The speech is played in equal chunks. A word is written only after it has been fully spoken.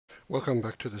Welcome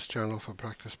back to this channel for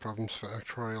practice problems for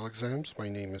actuarial exams. My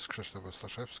name is Krzysztof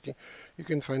Ostaszewski. You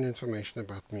can find information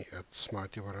about me at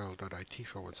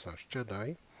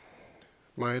smarturl.it/Jedi.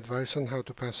 My advice on how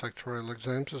to pass actuarial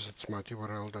exams is at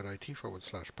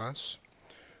smarturl.it/pass.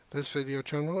 This video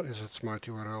channel is at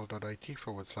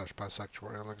smarturl.it/pass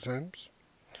actuarial exams.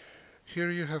 Here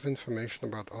you have information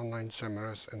about online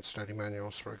seminars and study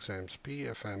manuals for exams P,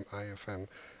 FM, IFM,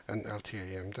 and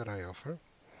LTAM that I offer.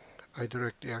 I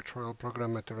direct the Actuarial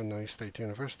program at Illinois State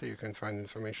University. You can find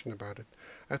information about it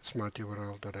at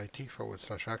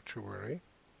smarturl.it/actuary.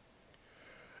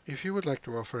 If you would like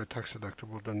to offer a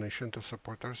tax-deductible donation to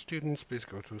support our students, please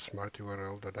go to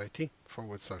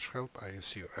smarturl.it/help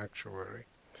ISU Actuary.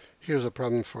 Here's a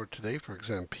problem for today for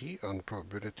exam P on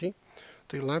probability.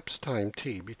 The elapsed time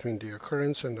t between the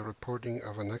occurrence and the reporting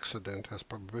of an accident has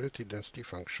probability density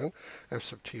function f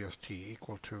sub t of t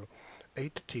equal to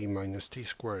 8t minus t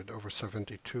squared over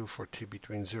 72 for t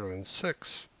between 0 and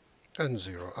 6, and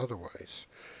 0 otherwise.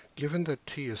 Given that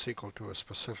t is equal to a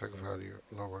specific value,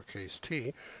 lowercase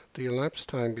t, the elapsed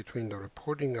time between the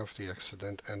reporting of the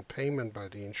accident and payment by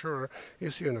the insurer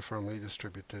is uniformly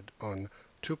distributed on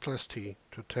 2 plus t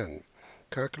to 10.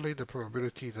 Calculate the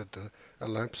probability that the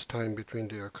elapsed time between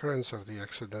the occurrence of the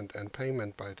accident and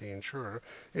payment by the insurer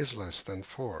is less than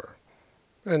 4.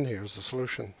 And here's the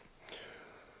solution.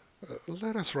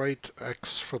 Let us write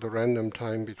x for the random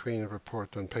time between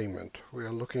report and payment. We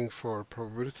are looking for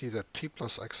probability that t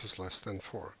plus x is less than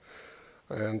 4.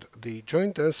 And the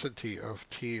joint density of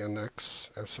t and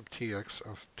x, f sub tx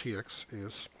of tx,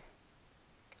 is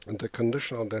the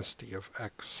conditional density of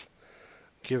x,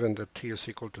 given that t is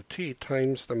equal to t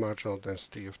times the marginal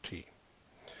density of t.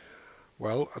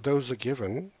 Well, those are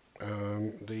given.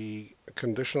 The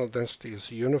conditional density is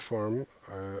uniform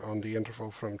on the interval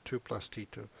from 2 plus t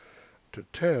to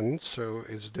 10, so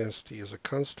its density is a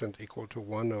constant equal to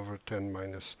 1 over 10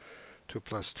 minus 2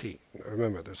 plus t.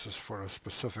 Remember, this is for a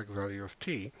specific value of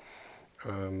t,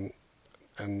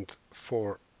 and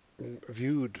for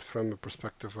viewed from the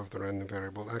perspective of the random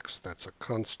variable x, that's a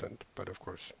constant, but of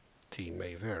course t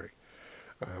may vary.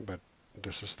 But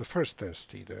this is the first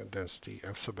density, the density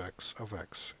f sub x of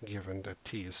x, given that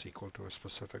t is equal to a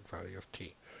specific value of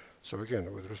t. So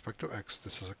again, with respect to x,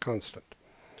 this is a constant,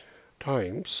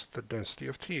 times the density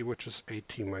of t, which is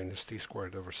 8t minus t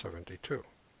squared over 72.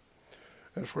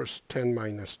 And of course, 10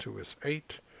 minus 2 is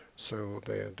 8, so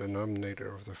the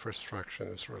denominator of the first fraction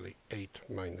is really 8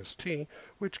 minus t,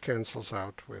 which cancels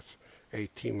out with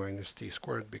 8t minus t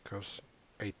squared, because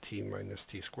 8t minus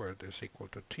t squared is equal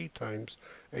to t times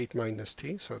 8 minus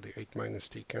t, so the 8 minus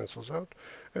t cancels out,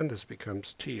 and this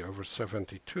becomes t over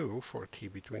 72 for t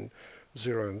between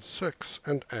 0 and 6,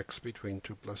 and x between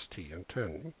 2 plus t and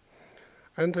 10.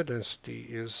 And the density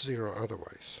is 0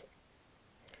 otherwise.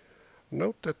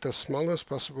 Note that the smallest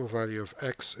possible value of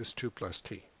x is 2 plus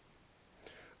t.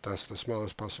 Thus, the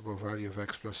smallest possible value of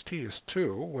x plus t is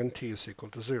 2 when t is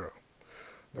equal to 0.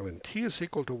 Now, when t is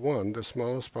equal to 1, the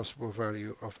smallest possible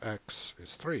value of x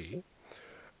is 3,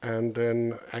 and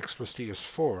then x plus t is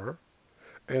 4,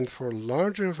 and for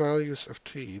larger values of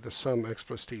t, the sum x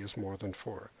plus t is more than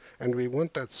 4, and we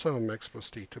want that sum x plus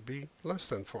t to be less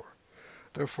than 4.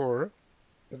 Therefore,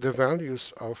 the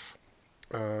values of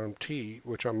t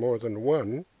which are more than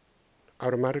 1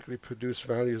 automatically produce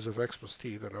values of x plus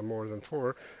t that are more than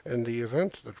 4, and the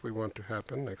event that we want to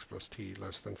happen, x plus t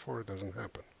less than 4, doesn't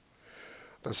happen.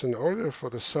 Thus, in order for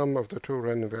the sum of the two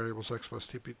random variables x plus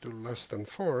t be to less than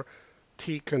 4,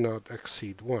 t cannot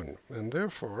exceed 1, and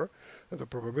therefore the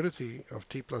probability of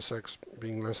t plus x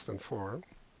being less than 4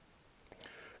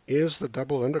 is the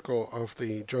double integral of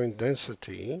the joint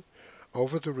density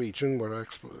over the region where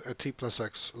t plus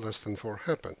x less than 4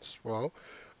 happens. Well,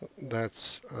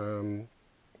 that's the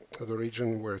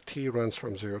region where t runs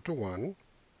from 0 to 1,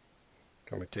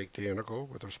 and we take the integral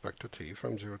with respect to t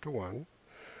from 0 to 1.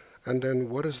 And then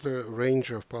what is the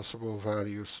range of possible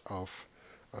values of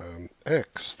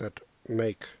x that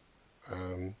make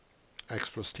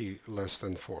x plus t less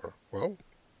than 4? Well,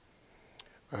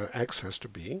 x has to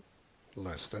be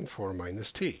less than 4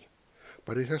 minus t.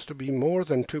 But it has to be more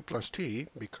than 2 plus t,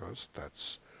 because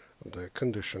that's the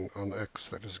condition on x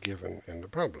that is given in the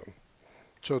problem.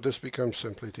 So this becomes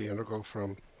simply the integral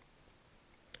from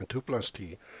 2 plus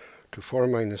t to 4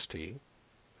 minus t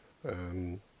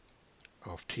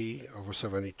of t over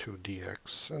 72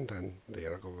 dx, and then the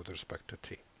integral with respect to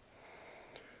t.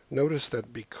 Notice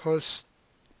that because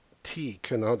t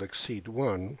cannot exceed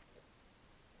 1,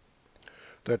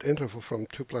 that interval from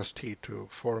 2 plus t to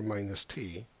 4 minus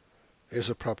t is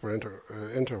a proper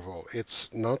interval.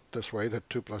 It's not this way that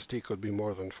 2 plus t could be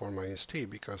more than 4 minus t,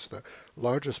 because the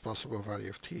largest possible value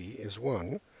of t is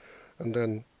 1, and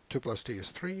then 2 plus t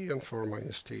is 3, and 4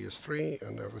 minus t is 3,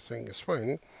 and everything is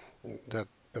fine. That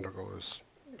integral is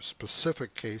a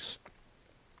specific case.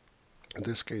 In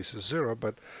this case is 0,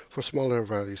 but for smaller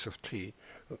values of t,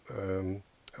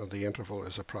 the interval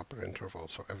is a proper interval,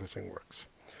 so everything works.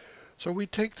 So we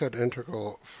take that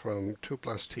integral from 2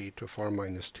 plus t to 4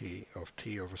 minus t of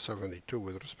t over 72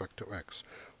 with respect to x.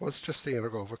 Well, it's just the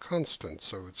integral of a constant,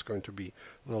 so it's going to be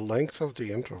the length of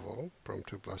the interval from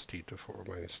 2 plus t to 4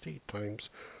 minus t times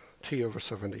t over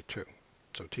 72.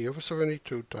 So t over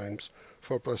 72 times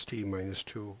 4 plus t minus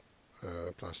 2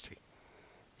 plus t.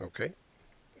 Okay?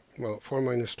 Well, 4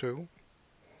 minus 2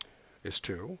 is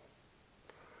 2,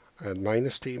 and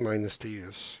minus t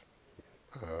is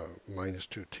minus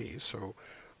 2t, so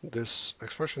this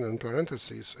expression in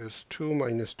parentheses is 2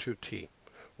 minus 2t.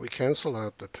 We cancel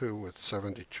out the 2 with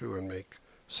 72 and make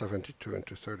 72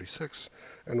 into 36,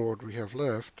 and what we have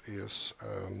left is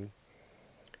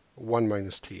 1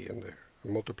 minus t in there.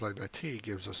 Multiplied by t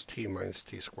gives us t minus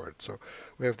t squared. So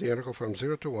we have the integral from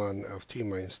 0 to 1 of t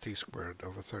minus t squared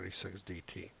over 36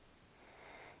 dt.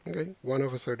 Okay, 1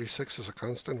 over 36 is a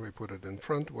constant. We put it in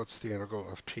front. What's the integral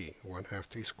of t? 1/2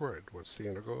 t squared. What's the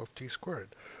integral of t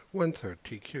squared? 1/3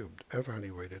 t cubed,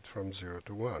 evaluated from 0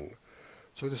 to 1.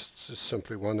 So this is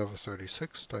simply 1 over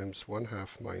 36 times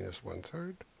 1/2 minus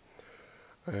 1/3.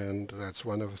 And that's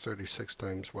 1 over 36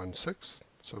 times 1/6.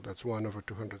 So that's 1 over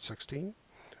 216.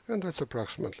 And that's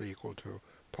approximately equal to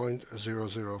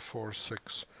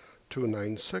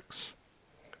 0.0046296.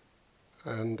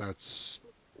 And that's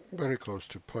very close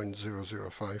to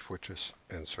 0.005, which is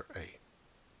answer A.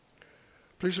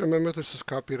 Please remember this is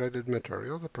copyrighted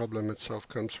material. The problem itself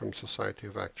comes from Society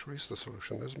of Actuaries. The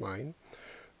solution is mine.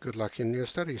 Good luck in your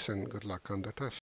studies and good luck on the test.